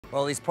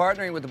Well, he's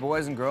partnering with the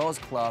Boys and Girls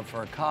Club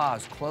for a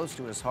cause close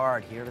to his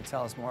heart. Here to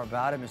tell us more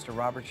about it, Mr.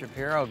 Robert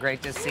Shapiro.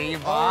 Great to see you,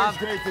 Bob. Always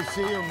great to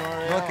see you,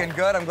 Mario. Looking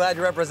good. I'm glad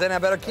you're representing. I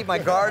better keep my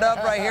guard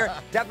up right here.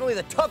 Definitely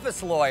the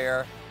toughest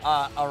lawyer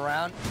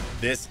around.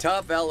 This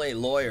tough LA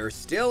lawyer,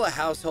 still a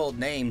household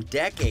name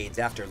decades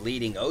after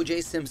leading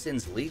O.J.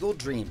 Simpson's legal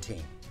dream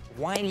team.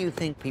 Why do you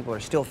think people are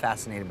still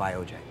fascinated by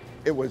O.J.?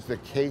 It was the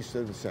case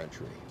of the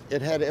century.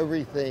 It had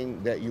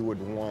everything that you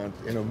would want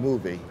in a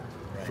movie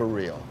for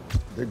real.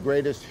 The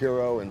greatest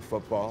hero in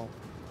football,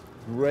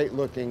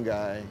 great-looking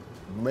guy,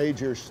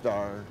 major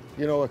star,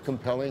 you know, a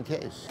compelling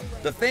case.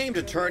 The famed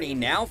attorney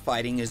now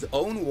fighting his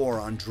own war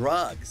on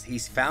drugs.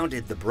 He's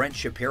founded the Brent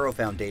Shapiro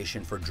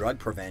Foundation for drug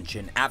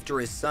prevention after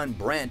his son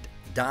Brent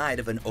died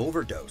of an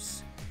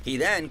overdose. He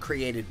then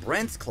created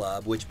Brent's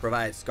Club, which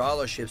provides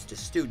scholarships to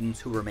students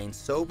who remain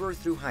sober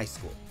through high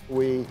school.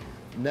 We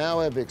now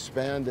have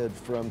expanded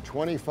from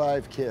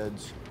 25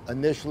 kids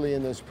initially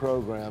in this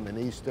program in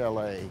East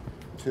LA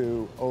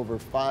to over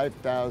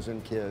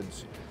 5,000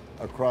 kids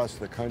across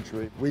the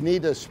country. We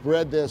need to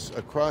spread this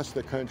across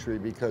the country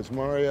because,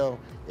 Mario,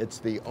 it's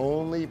the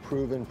only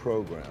proven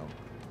program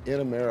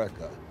in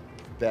America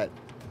that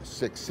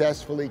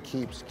successfully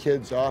keeps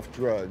kids off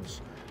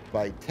drugs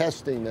by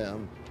testing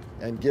them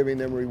and giving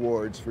them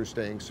rewards for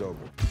staying sober.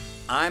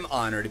 I'm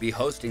honored to be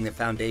hosting the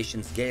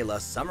Foundation's Gala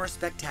Summer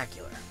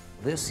Spectacular.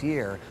 This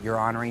year, you're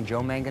honoring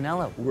Joe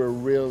Manganiello. We're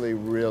really,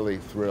 really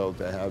thrilled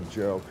to have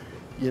Joe.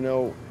 You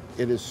know,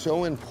 it is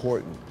so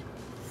important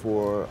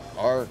for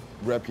our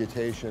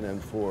reputation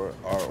and for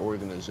our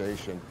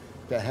organization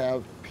to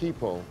have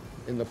people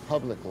in the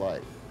public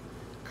life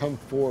come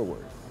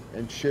forward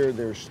and share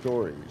their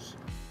stories.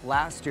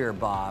 Last year,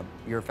 Bob,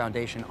 your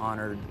foundation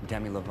honored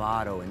Demi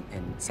Lovato,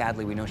 and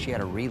sadly, we know she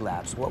had a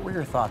relapse. What were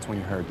your thoughts when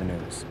you heard the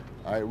news?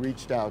 I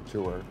reached out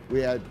to her.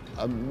 We had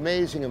an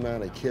amazing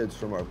amount of kids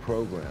from our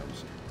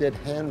programs, did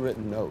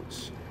handwritten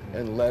notes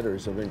and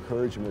letters of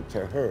encouragement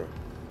to her.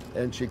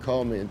 And she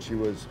called me and she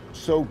was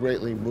so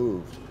greatly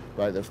moved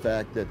by the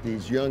fact that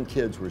these young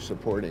kids were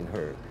supporting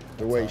her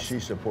the way she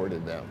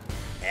supported them.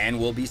 And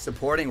we'll be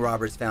supporting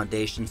Robert's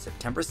Foundation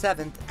September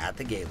 7th at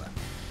the Gala.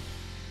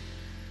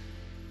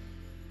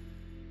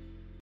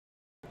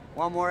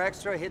 One more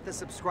extra, hit the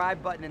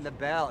subscribe button and the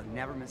bell and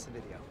never miss a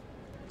video.